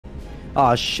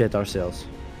Ah, shit, ourselves.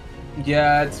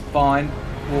 Yeah, it's fine.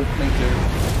 We'll make do.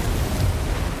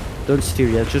 Don't steer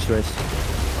yet, just race.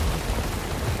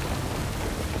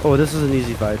 Oh, this is an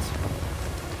easy fight.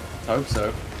 Hope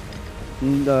so.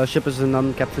 The ship is a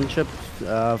non-captain ship.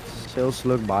 Sails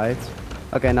look by it.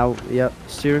 Okay, now, yeah,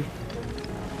 steer.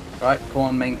 Right, go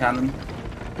on, main cannon.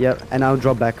 Yeah, and now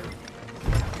drop back.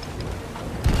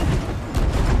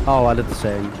 Oh, I did the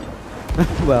same.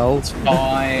 Well. It's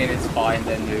fine,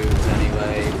 they're noobs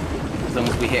anyway. As long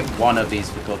as we hit one of these,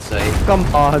 for God's sake. Come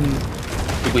on.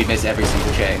 Did we miss every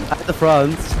single chain? At the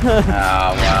front. Oh,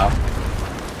 wow.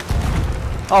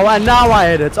 Oh, and now I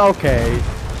hit it. Okay.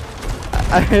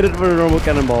 I hit it with a normal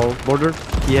cannonball. Border.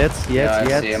 Yes. Yeah,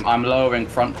 I see him. I'm lowering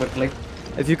front quickly.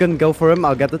 If you can go for him,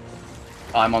 I'll get it.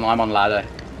 I'm on ladder.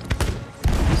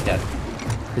 He's dead.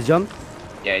 Is John?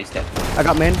 Yeah, he's dead. I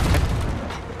got main.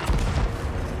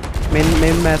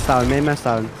 Main mass down. Main mass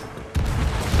down.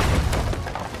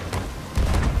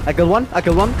 I killed one.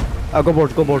 Oh, go board.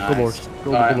 Nice. Go board.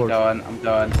 Alright, Go board. I'm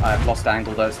going. I've lost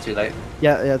angle though, it's too late.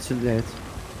 Yeah, it's too late.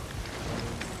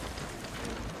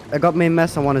 I got main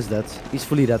mass and one is dead. He's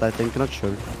fully dead, I think. Not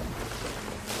sure.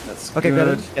 That's Okay,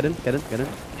 good. get in.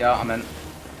 Yeah, I'm in.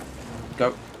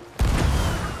 Go.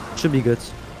 Should be good.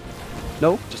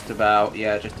 No? Just about.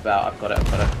 Yeah, just about. I've got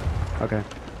it. Okay.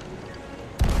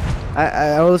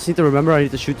 I always need to remember I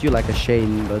need to shoot you like a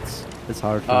Shane, but it's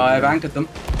hard. I've anchored them.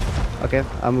 Okay,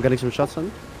 I'm getting some shots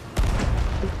on.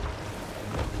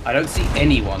 I don't see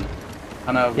anyone.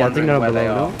 I know. Yeah, I think they're where they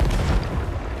below, are. no?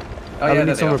 Oh I yeah, need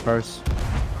there some they are. repairs.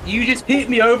 You just hit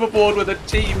me overboard with a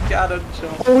team cannon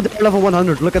shot. Oh, they're level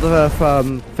 100. Look at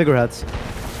the figureheads.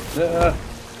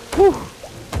 Whew.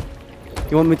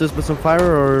 You want me to put some fire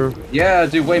or? Yeah,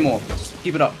 do way more. Just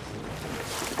keep it up.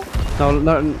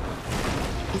 No.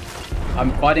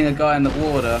 I'm fighting a guy in the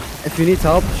water. If you need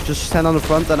help, just stand on the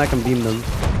front and I can beam them.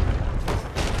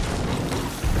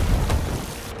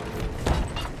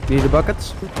 Need the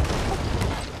buckets?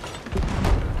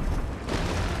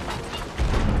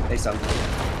 They sunk.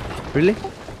 Really?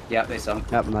 Yeah, they sunk.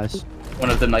 Yep, nice. One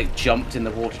of them like jumped in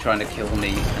the water trying to kill me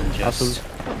and just. Awesome.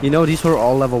 You know these were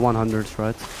all level 100s,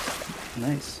 right?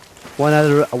 Nice.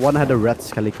 One had a red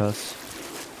skelly cuss.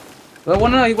 Well,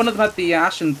 one of them had the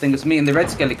ashen thing as me, and the red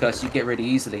skelly curse you get really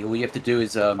easily. All you have to do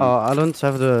is Oh, I don't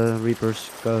have the Reaper's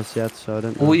curse yet, so I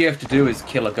don't know. all you have to do is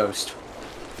kill a ghost.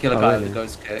 Kill a guy really? with a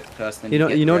ghost curse. Then You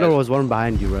know red. there was one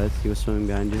behind you, right? He was swimming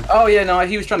behind you. Oh yeah, no,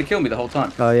 he was trying to kill me the whole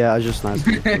time. Oh yeah, I just sniped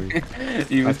him for you.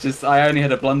 He was just. I only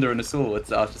had a blunder and a sword,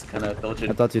 so I was just kind of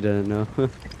dodging. I thought you didn't know.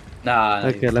 Nah. No,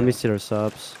 Okay, let me see their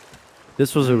subs.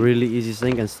 This was a really easy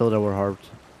thing, and still they were hard.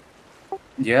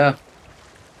 Yeah.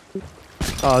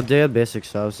 Oh, they had basic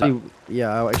subs.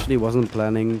 Yeah, I actually wasn't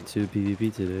planning to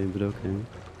PvP today, but okay.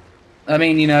 I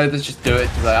mean, you know, let's just do it.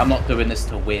 Like, I'm not doing this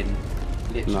to win.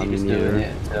 Literally Not me just neither. doing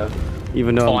it to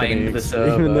Even though I'm find getting the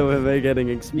server. even though I'm getting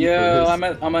XP. Yeah, for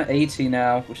this. I'm at 80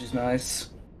 now, which is nice.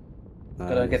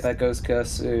 Gotta get Nice. that ghost curse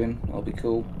soon. That'll be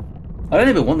cool. I don't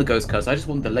even want the ghost curse. I just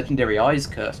want the legendary eyes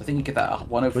curse. I think you get that at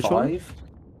 105. Which one?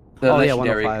 The Oh yeah,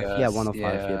 legendary 105. curse. Yeah,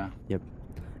 105. Yeah. Yep.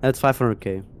 That's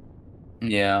 500k.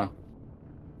 Yeah.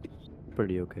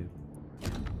 Pretty okay.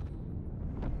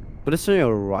 But it's on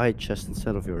your right chest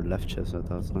instead of your left chest. I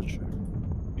thought, not sure.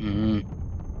 Mm.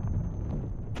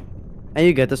 And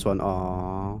you get this one.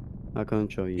 Aww. I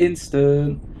can't show you.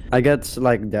 Instant. I get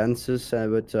like dances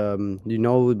with you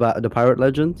know the pirate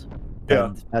legend.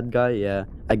 Yeah. That guy. Yeah.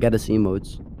 I get his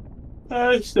emotes.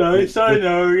 That's nice. I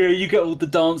know. Yeah, you get all the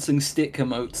dancing stick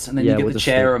emotes, and then Yeah, you get with the the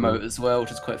chair stick, yeah. emote as well,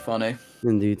 which is quite funny.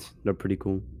 Indeed, they're pretty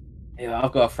cool. Yeah,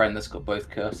 I've got a friend that's got both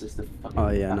curses. The fucking Oh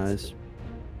yeah, bastard. nice.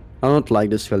 I don't like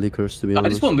the Skelly curse to be I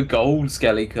honest. just want the gold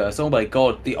skelly curse. Oh my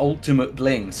god, the ultimate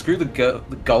bling. Screw the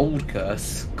gold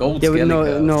curse. Gold Yeah, but skelly no,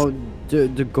 curse. no.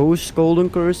 The ghost golden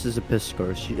curse is a piss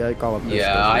curse. I call it piss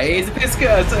Yeah, curse. it is a piss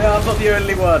curse. I'm not the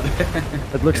only one.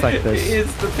 It looks like It this.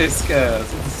 is the piss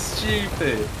curse. It's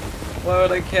stupid. Why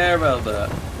would I care about that?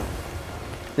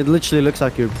 It literally looks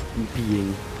like you're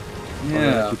peeing.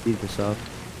 Yeah. You pee yourself.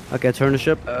 Okay, turn the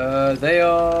ship. They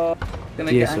are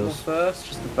gonna get angle Jesus. first,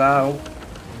 just about.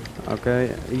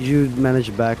 Okay, you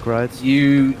manage back, right?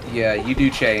 You do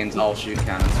chains. I'll shoot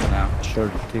cannons for now. Sure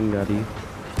thing, daddy.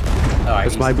 Alright,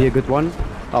 This might be a good one.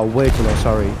 Oh, way too low,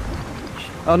 sorry.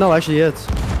 Oh no, actually it's.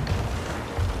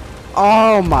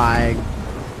 Oh my.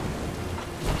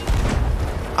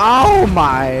 Oh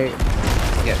my.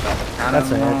 get that cannon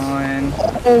That's a hit. line.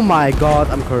 Oh my god,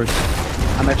 I'm cursed.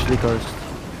 I'm actually cursed.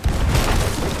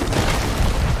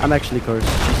 I'm actually cursed.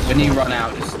 When you run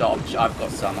out, just stop. I've got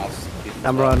some. I'll give them I'm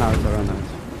some. running out, I run out.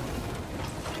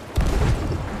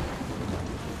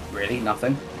 Really?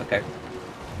 Nothing? Okay.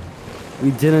 We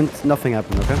didn't. Nothing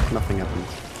happened. Okay. Nothing happened.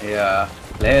 Yeah.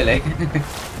 Clearly.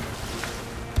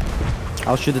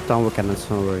 I'll shoot it down with cannons.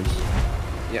 No worries.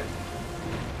 Yep.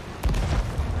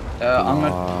 I'm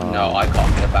gonna... No, I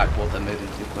can't get backward. They're moving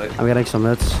too quick. I'm getting some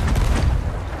hits.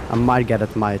 I might get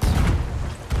it. Might.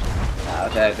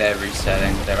 They're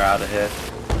resetting. They're out of here.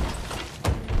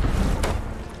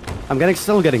 I'm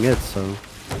still getting hits. So.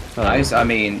 Nice. I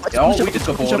mean, we just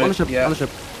got boarded. On the ship. Yeah. On the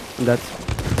ship. I'm dead.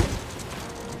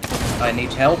 I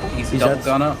need help. He's a double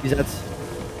gunner. He's dead.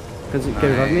 Can you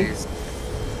revive me?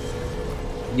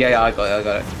 Yeah, I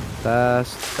got it.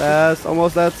 Fast,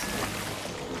 almost dead.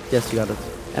 Yes, you got it.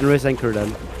 And raise anchor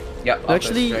then. Yep, I'll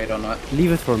actually go straight on that.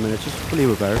 Leave it for a minute, just fully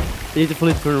repair. You need to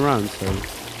fully turn around, so.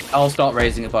 I'll start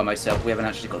raising it by myself. We haven't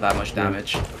actually got that much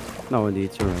damage. No,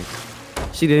 indeed, you're right.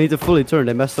 See, they need to fully turn.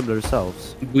 They messed up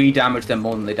themselves. We damaged them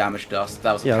more than they damaged us.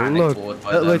 That was a panic forward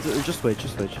by them. Wait, just wait.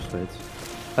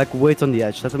 Like, wait on the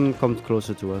edge. Let them come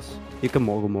closer to us. You can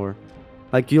mogul more.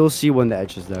 Like, you'll see when the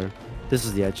edge is there. This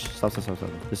is the edge. Stop.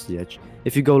 This is the edge.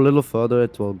 If you go a little further,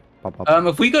 it will pop up.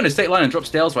 If we go in a state line and drop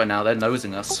stairs right now, they're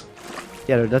nosing us.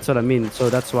 Yeah, that's what I mean. So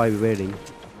that's why we're waiting.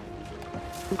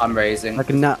 I'm raising. Like,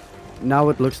 now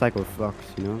it looks like we're fucked,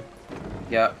 you know?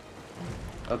 Yeah.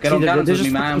 Oh, get on cannons with me,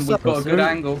 man. We've got a good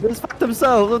angle. They just fucked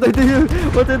themselves. What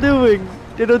they're doing?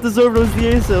 They don't deserve those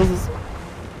DA cells.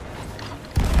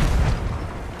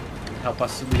 Help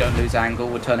us so we don't lose angle.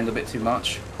 We're turning a bit too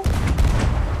much.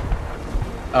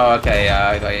 Oh, okay.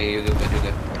 Yeah, you're good. You're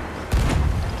good.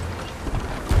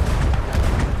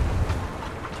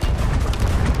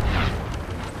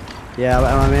 Yeah,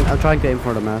 I mean, I'm trying to aim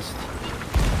for the mast.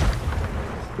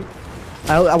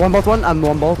 I one bolt one. I'm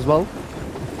one bolt as well.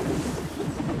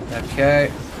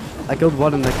 Okay. I killed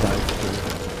one and next died.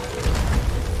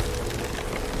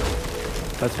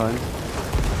 That's fine.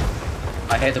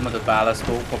 I hit them with a ballast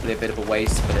ball. Probably a bit of a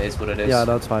waste, but it is what it is. Yeah,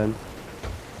 that's fine.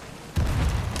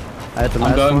 I hit the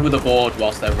I'm going with the board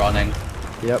whilst they're running.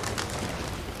 Yep.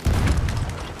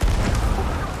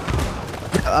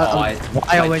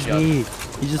 Why always me?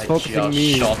 He's just focusing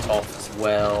me. Shot off as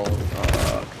well.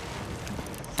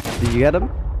 Did you get him?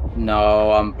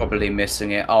 No, I'm probably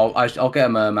missing it. I'll get a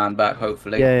merman back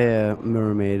hopefully. Yeah,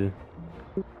 mermaid.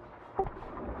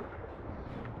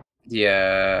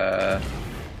 Yeah.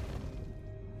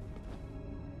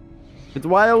 But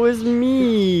why always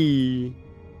me?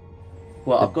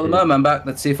 Well, I've got the merman back.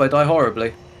 Let's see if I die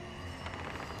horribly.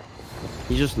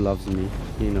 He just loves me.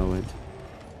 You know it.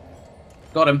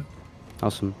 Got him.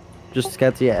 Awesome. Just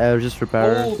get the just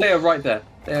repair. Oh, they are right there.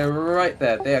 They're right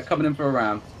there. They are coming in for a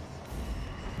round.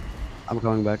 I'm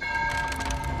going back.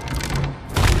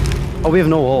 Oh, we have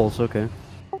no walls. Okay.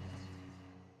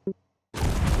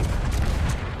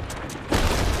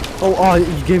 Oh,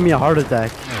 you gave me a heart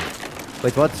attack.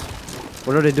 Wait, what?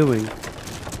 What are they doing?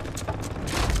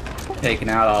 Taking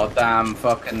out our damn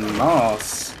fucking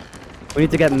moss. We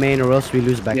need to get main or else we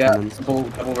lose back cannons.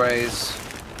 Double raise.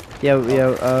 Yeah,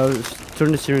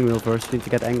 turn the steering wheel first. We need to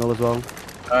get angle as well.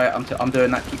 Alright, I'm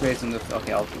doing that. Keep raising the...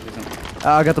 Okay, I'll keep raising.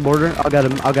 I got the border. I'll get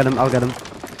him.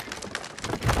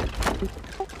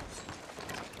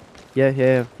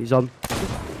 Yeah, he's on.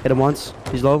 Hit him once.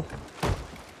 He's low.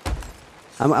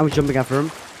 I'm jumping after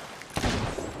him.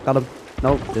 Got him.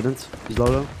 No, didn't. He's low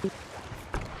though.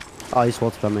 Oh, he's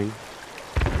what's coming.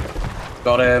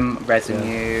 Got him. Rezzing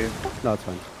you. No, it's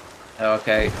fine.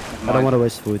 Okay. I don't want to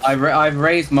waste food. I've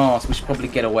raised Mars. We should probably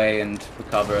get away and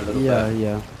recover a little bit.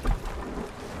 Yeah.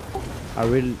 I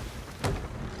will.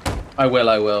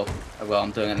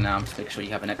 I'm doing it now. Just make sure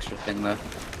you have an extra thing there.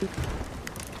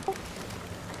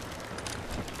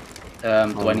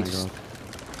 Do I need to...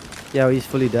 Yeah, he's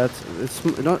fully dead. It's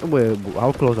not... Wait,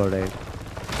 how close are they?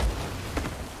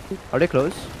 Are they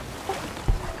close?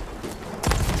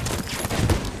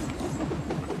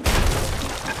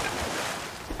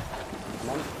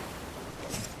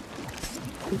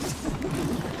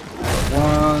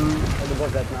 One. Oh, the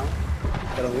boss dead now.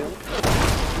 Get on wheel.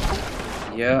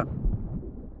 Yeah.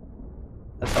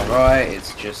 That's alright,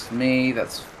 it's just me,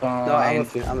 that's fine. No, I'm a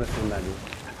film daddy.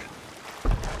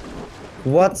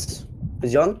 What?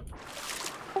 Is John?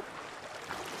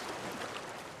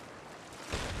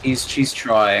 He's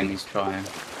trying.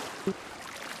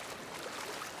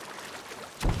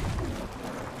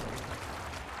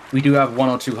 We do have 1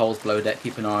 or 2 holes below deck,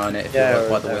 keep an eye on it if you work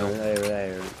by the wheel.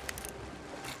 There.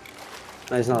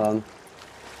 No, he's not on.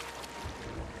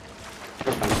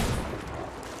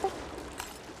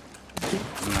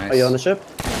 Nice. Are you on the ship?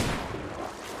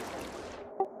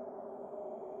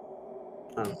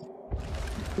 Oh.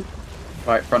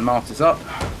 Right, front mast is up.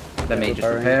 Let me just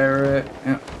repair it.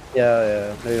 Yeah.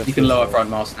 Yeah, maybe You can lower front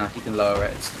mast now. You can lower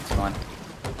it. It's fine.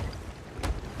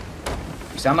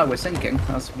 You sound like we're sinking.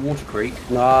 That's Water Creek.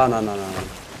 No.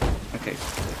 Okay.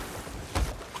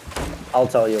 I'll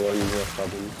tell you when you have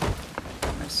problems.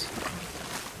 Nice.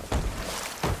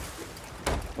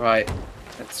 Right.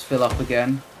 Let's fill up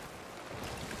again.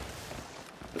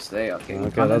 Because they are getting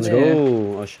Okay, let's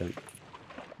go. Oh shit.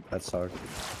 That's hard.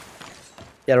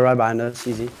 Yeah, right behind us.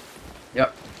 Easy.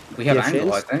 Yep. We have angle,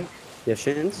 shins? I think. You have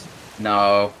shins?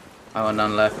 No. I want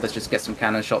none left. Let's just get some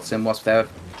cannon shots in whilst they're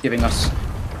giving us.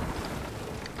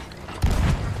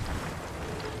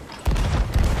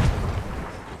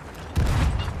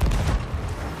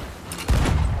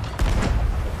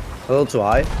 A little too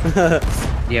high.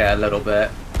 Yeah, a little bit.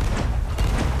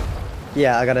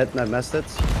 Yeah, I got it. I messed it.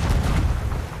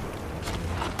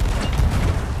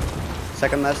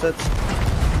 Second messed it.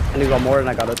 And you got more, and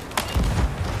I got it.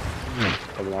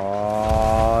 Come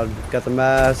on, get the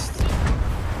mast.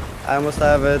 I almost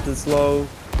have it. It's low.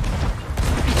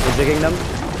 We're jigging them.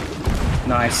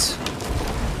 Nice.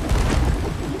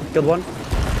 Killed one.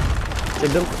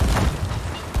 Jigged them.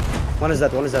 One is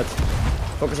that.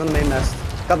 Focus on the main mast.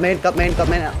 Cut main.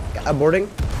 I'm boarding.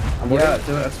 Yeah,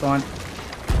 do it. That's fine.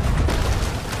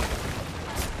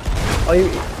 Oh,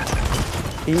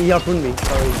 he harpooned me.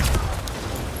 Sorry.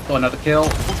 Got another kill.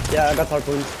 Yeah, I got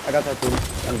harpooned.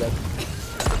 I'm dead.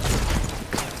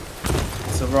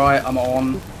 It's alright. I'm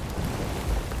on.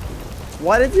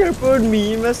 Why did you harpoon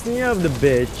me? You messed me up, the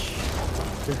bitch.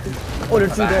 Oh, they're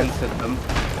two dead. Them.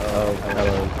 Oh,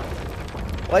 hello.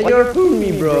 Why you harpoon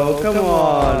me, bro? Come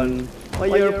on. Why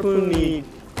you harpoon me?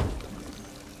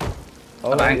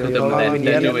 Oh, I've anchored them and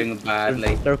they're doing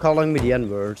badly. They're calling me the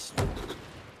N-words.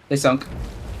 They sunk.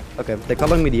 Okay, they're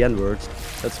calling me the N-words.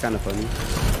 That's kind of funny.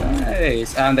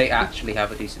 Nice. And they actually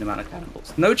have a decent amount of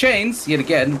cannonballs. No chains, yet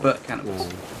again, but cannonballs.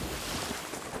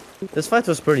 This fight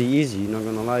was pretty easy, not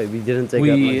gonna lie. We didn't take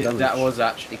that much damage. That was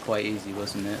actually quite easy,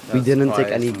 wasn't it? We didn't take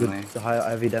any good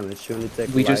heavy damage. We only take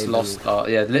we just lost.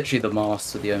 Yeah, literally the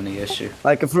masts are the only issue.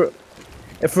 Like if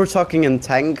we're talking in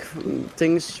tank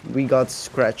things, we got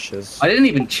scratches. I didn't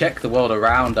even check the world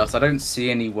around us. I don't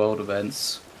see any world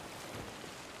events.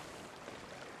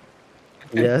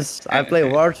 Yes, I play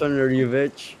War Thunder, you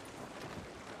bitch.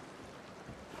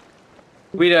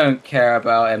 We don't care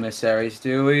about emissaries,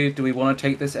 do we? Do we want to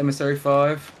take this emissary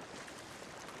 5?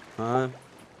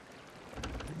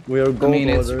 We are gold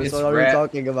orders. It's What are you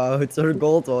talking about? It's our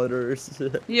gold orders.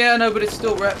 Yeah, no, but it's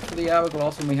still rep for the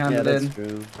hourglass when we hand it in. That's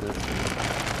true.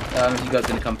 You guys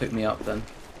gonna come pick me up then?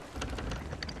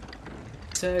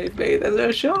 Save me! There's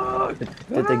a shark. Did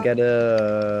they get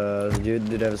a? Did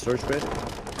they have a storage crate?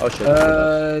 Oh shit.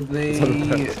 They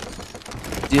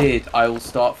did. I will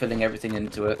start filling everything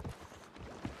into it.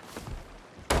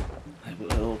 I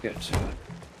will get to it.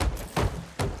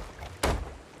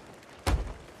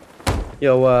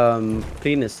 Yo,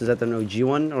 Penis, is that an OG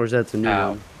one or is that a new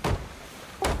one?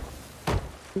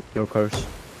 Your curse.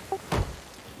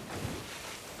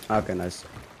 Okay, nice.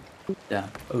 Yeah,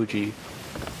 OG.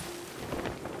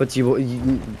 But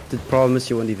the problem is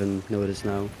you won't even notice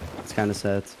now. It's kind of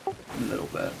sad. A little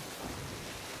bit.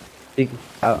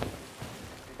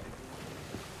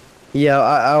 Yeah,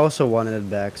 I also wanted it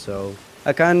back, so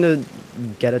I kind of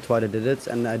get it why they did it,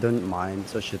 and I don't mind.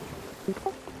 So shit.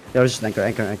 Yeah, just anchor.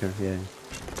 Yeah.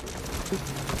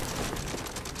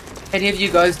 Any of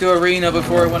you guys do arena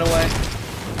before it went away?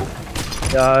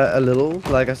 Yeah, a little,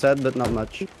 like I said, but not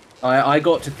much. I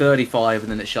got to 35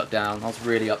 and then it shut down. I was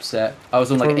really upset. I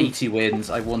was on like 80 wins.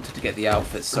 I wanted to get the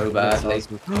outfit so badly.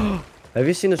 Awesome. Have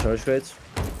you seen the storage crates?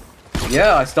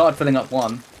 Yeah, I started filling up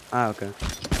one. Ah, okay.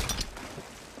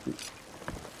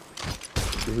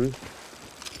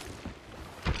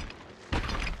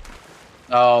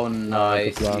 Oh,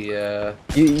 nice. Yeah.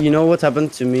 You know what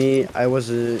happened to me? I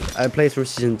played through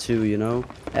season 2, you know,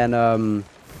 and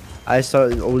I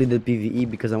started only the PvE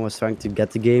because I was trying to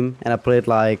get the game, and I played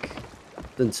like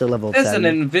until level 10. There's an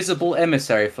invisible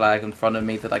emissary flag in front of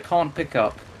me that I can't pick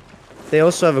up. They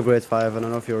also have a grade 5. I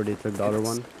don't know if you already took the other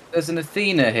one. There's an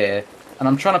Athena here, and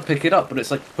I'm trying to pick it up, but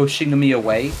it's like pushing me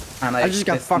away. And I just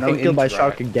got fucking killed by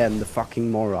Shark again, the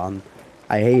fucking moron.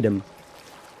 I hate him.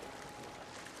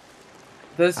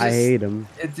 I hate him.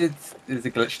 It's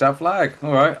a glitched out flag.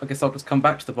 Alright, I guess I'll just come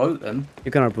back to the boat then.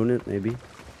 You can harpoon it, maybe.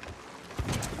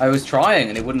 I was trying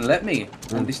and it wouldn't let me.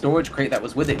 And the storage crate that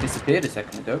was with it disappeared a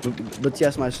second ago. But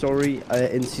yes, my story,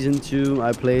 in season 2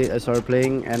 I started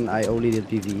playing and I only did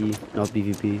PvE, not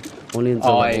PvP. Only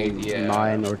until level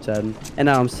 9 or 10. And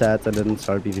now I'm sad I didn't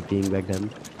start PvPing back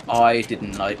then. I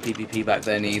didn't like PvP back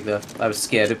then either. I was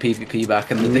scared of PvP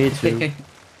back in the day. Me too.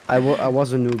 I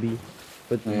was a newbie.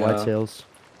 with Yeah. white sails.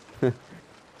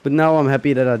 But now I'm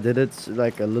happy that I did it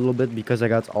like a little bit because I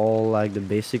got all like the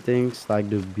basic things, like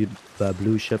the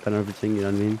blue ship and everything. You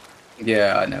know what I mean?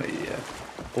 Yeah, I know. Yeah.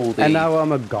 All the. And now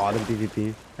I'm a god in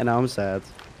PvP, and now I'm sad.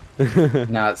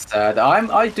 Now it's sad.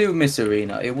 I do miss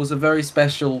Arena. It was a very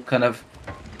special kind of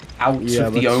out Yeah,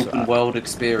 of the but open world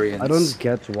experience. I don't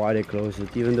get why they closed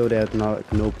it, even though they had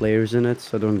no players in it.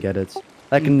 I don't get it.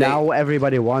 Like They- now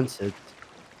everybody wants it.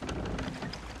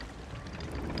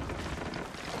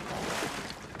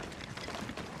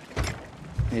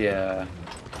 Yeah.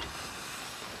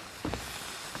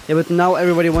 Yeah, but now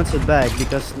everybody wants it back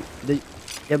because they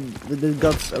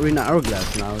got Arena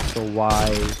Hourglass now. So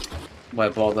Why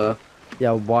bother?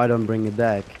 yeah, why don't bring it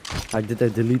back? Like, did they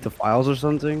delete the files or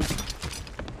something?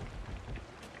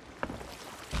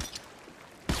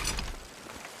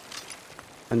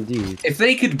 Indeed. If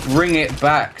they could bring it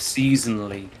back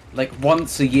seasonally, like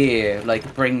once a year,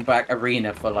 like bring back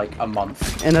Arena for like a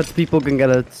month. And that people can get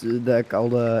it, all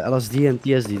the LSD and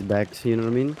TSD back. You know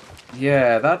what I mean?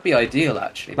 Yeah, that'd be ideal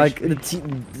actually. They Like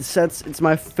should- the sets, it's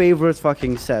my favorite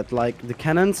fucking set. Like the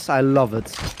cannons, I love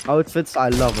it. Outfits, I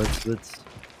love it. But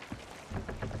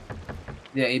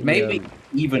yeah, it may be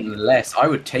even less. I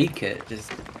would take it.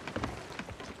 Just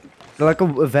like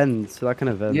an event, like an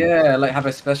event. yeah, like have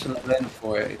a special event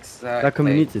for it. Exactly. Like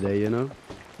community day, you know?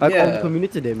 Like Yeah. on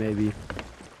community day maybe.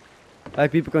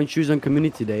 Like people can choose on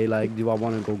community day. Like, do I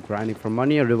want to go grinding for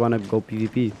money or do I want to go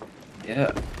PvP?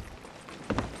 Yeah.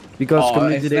 Because Oh,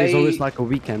 community if day is always they- like a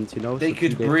weekend, you know? They so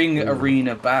could 2 days bring before.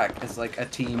 Arena back as like a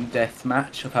team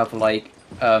deathmatch of have like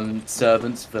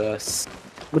servants versus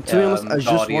But to be honest,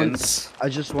 Guardians. I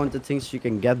just want the things you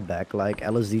can get back, like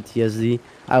LSD, TSD.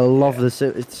 I love the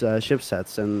ship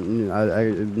sets, and you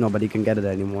know, nobody can get it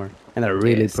anymore, and they're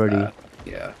really Yes, pretty.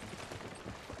 yeah.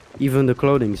 Even the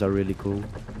clothings are really cool.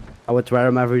 I would wear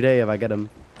them every day if I get them.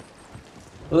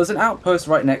 Well, there's an outpost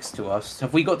right next to us.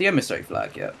 Have we got the emissary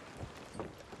flag yet?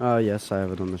 Yes, I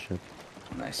have it on the ship.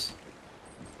 Nice.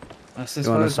 You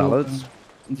want a salad?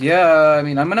 Yeah, I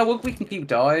mean, we can keep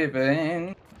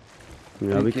diving.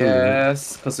 Yeah, I we can.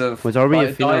 guess, because of Wait, are we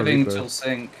Athena or diving Reaper? till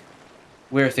sink.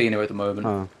 We're Athena at the moment.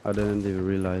 Oh, I didn't even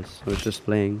realize. I was just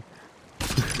playing.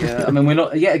 Yeah, I mean, we're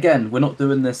not. Yet again, we're not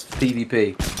doing this for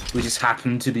PvP. We just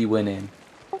happen to be winning.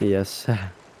 Yes. It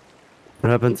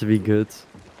happened to be good.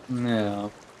 Yeah.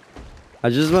 I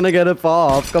just want to get it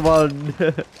off. Come on.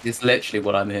 It's literally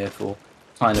what I'm here for.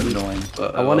 Kind of annoying,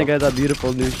 but I want to get that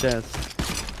beautiful new chest.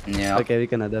 Yeah. Okay, we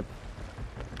can adapt.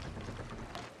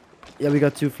 Yeah, we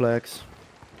got 2 flags.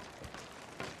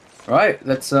 Right.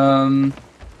 Let's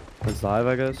Let's dive,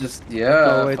 I guess. just yeah.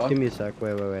 Oh wait, fuck. give me a sec.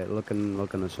 Wait. Look in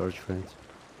the search for it.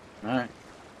 All right.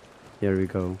 Here we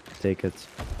go. Take it.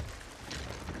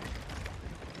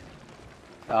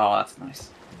 Oh, that's nice.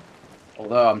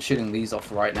 Although I'm shooting these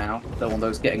off right now. Don't want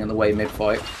those getting in the way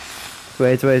mid-fight.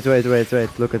 Wait.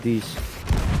 Look at these.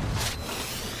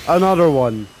 Another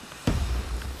one.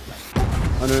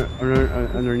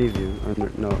 Underneath you.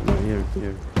 No,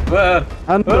 here. Ah!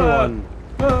 Another Ah! one.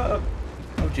 Ah!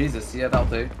 Oh Jesus, yeah, that'll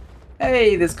do.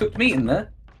 Hey, there's cooked meat in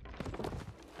there.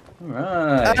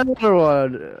 Alright. Another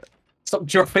one. Stop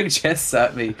dropping chests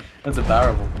at me. That's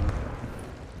unbearable.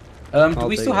 Do I'll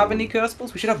we take still have one. any curse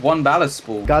balls? We should have one ballast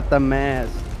spool. Got the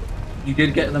mask. You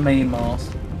did get the main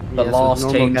mast. The Yes, last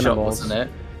normal chain shot, cannonballs. wasn't it?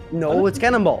 No, it's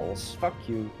cannonballs. Fuck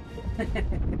you.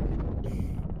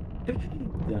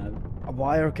 Yeah.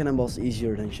 Why are cannonballs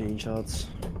easier than chain shots?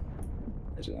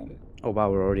 Oh wow,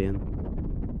 we're already in.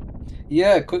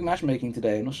 Yeah, quick matchmaking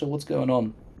today. I'm not sure what's going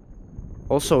on.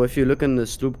 Also, if you look in the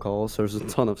sloop calls, there's a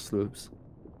ton of sloops.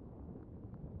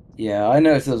 Yeah, I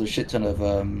noticed there's a shit ton of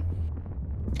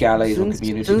galleys on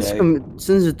community day.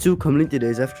 Since the 2 community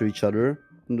days after each other,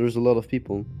 there's a lot of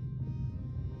people.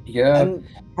 Yeah. And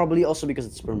probably also because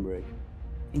it's spring break.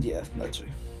 Yeah, that too.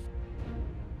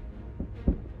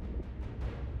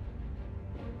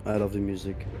 I love the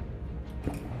music.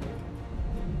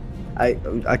 I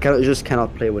just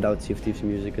cannot play without Sea of Thieves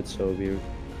music. It's so weird.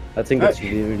 I think it's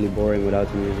really boring without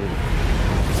the music.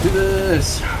 Let's do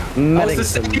this. Oh, it's the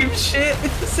Medicine. same shit.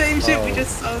 It's the same shit we Oh.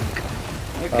 just sunk.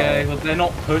 Okay, well they're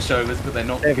not pushovers, but they're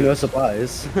not. They have no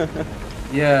supplies.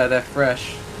 Yeah, they're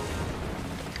fresh.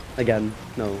 Again,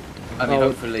 no. I mean, Oh.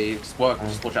 hopefully, just watch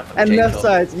out for the And chain left shot.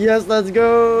 side, yes, let's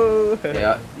go!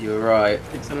 Yeah, you're right.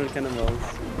 600 cannonballs.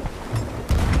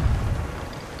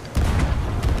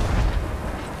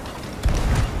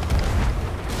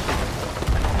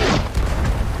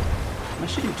 Am I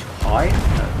shooting too high?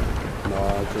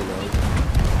 No, too low.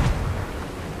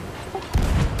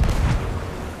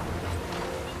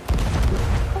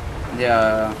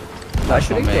 Yeah. Am I That's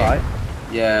shooting not too me. high?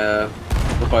 Yeah.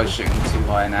 We're both shooting too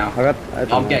high now.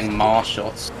 I'm getting Mars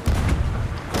shots.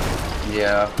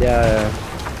 Yeah. Yeah.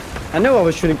 I knew I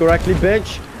was shooting correctly,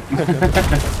 bitch.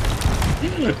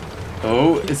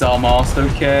 Oh, is our mast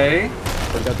okay?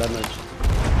 I got damage.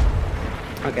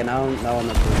 Okay, now I'm not doing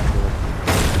it.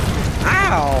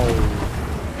 Ow!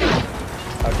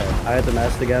 Okay, I hit the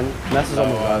mast again. Mast is on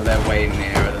the ground. They're way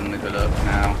nearer than the good up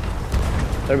now.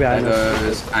 They're behind us.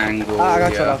 Goes angle. I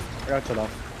got shut off. I got shut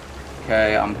off.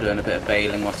 Okay, I'm doing a bit of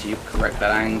bailing whilst you correct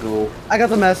that angle. I got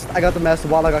the mast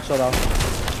while I got shut off.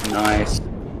 Nice.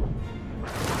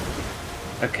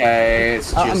 Okay,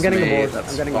 it's just I'm getting me. aboard.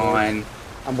 That's I'm getting fine. Aboard.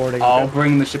 I'm boarding. I'll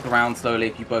bring the ship around slowly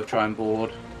if you both try and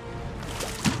board.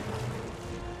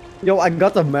 Yo, I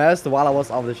got the mast while I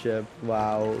was off the ship.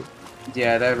 Wow.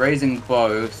 Yeah, they're raising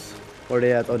both. Where are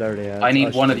they at? Oh, there they are. I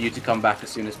need one of you to come back as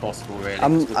soon as possible, really.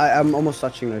 I'm almost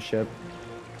touching their ship.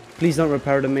 Please don't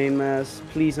repair the main mast.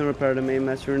 Please don't repair the main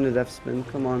mast. You're in the death spin.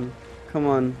 Come on. Come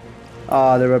on.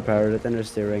 Ah, they repaired it and they're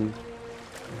steering.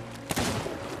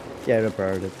 Yeah, they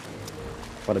repaired it.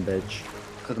 What a bitch.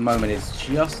 For the moment, it's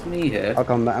just me here. I'll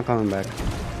come back. I'm coming back.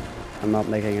 I'm not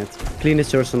making it. Clean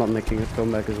is yours, I'm not making it.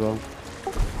 Come back as well.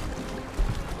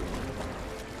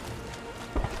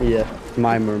 Yeah,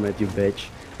 my mermaid, you bitch.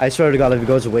 I swear to God, if it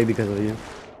goes away because of you.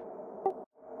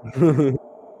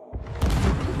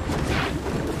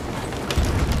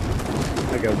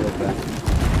 I go with that.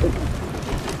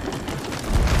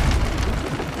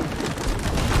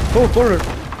 Oh, corner!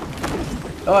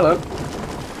 Oh, hello.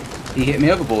 He hit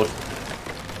me overboard.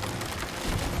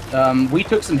 We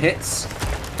took some hits.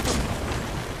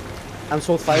 I'm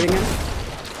still fighting him.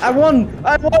 I won!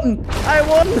 I won! I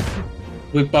won!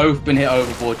 We've both been hit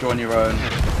overboard. You're on your own.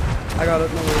 I got it,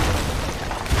 no worries.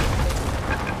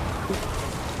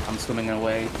 I'm swimming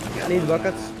away. I need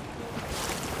buckets.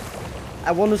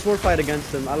 I won the sword fight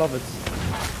against him. I love it.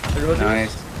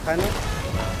 Nice. Kinda.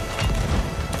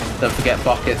 Don't forget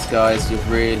buckets, guys. You're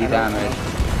really damaged.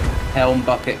 Helm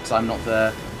buckets. I'm not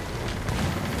there.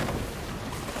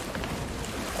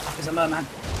 There's a merman.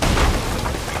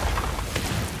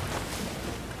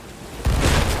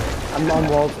 I'm on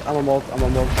walled. I'm on walled. I'm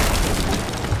on walled.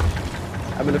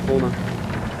 I'm in the corner.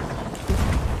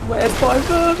 Where's my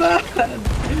merman?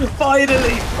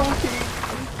 Finally! Fucking.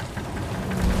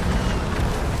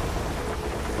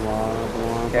 Come on.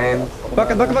 Okay.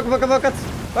 Bucket.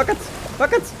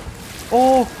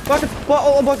 Oh,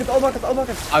 bucket. Oh,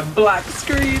 bucket. I'm black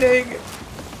screening.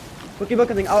 Well, keep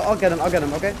bucketing. I'll get him.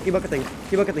 Okay. Keep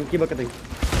bucketing.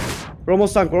 We're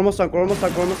almost sunk.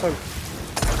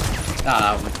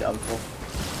 Ah, we're done for.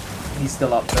 He's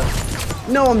still up there.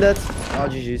 No, I'm dead. Oh,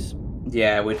 GG's.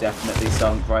 Yeah, we're definitely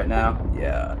sunk right now.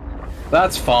 Yeah.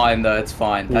 That's fine, though. It's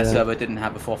fine. That Yeah. server didn't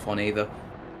have a FOF on either.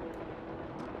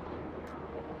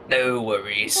 No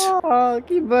worries. Oh,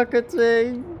 keep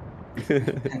bucketing.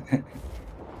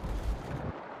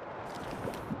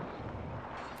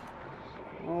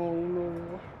 Oh,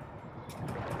 no.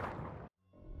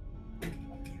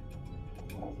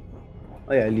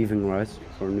 Oh, yeah, leaving, right?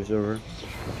 For a new server.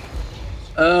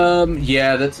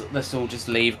 Yeah, let's all just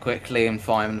leave quickly and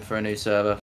find for a new server.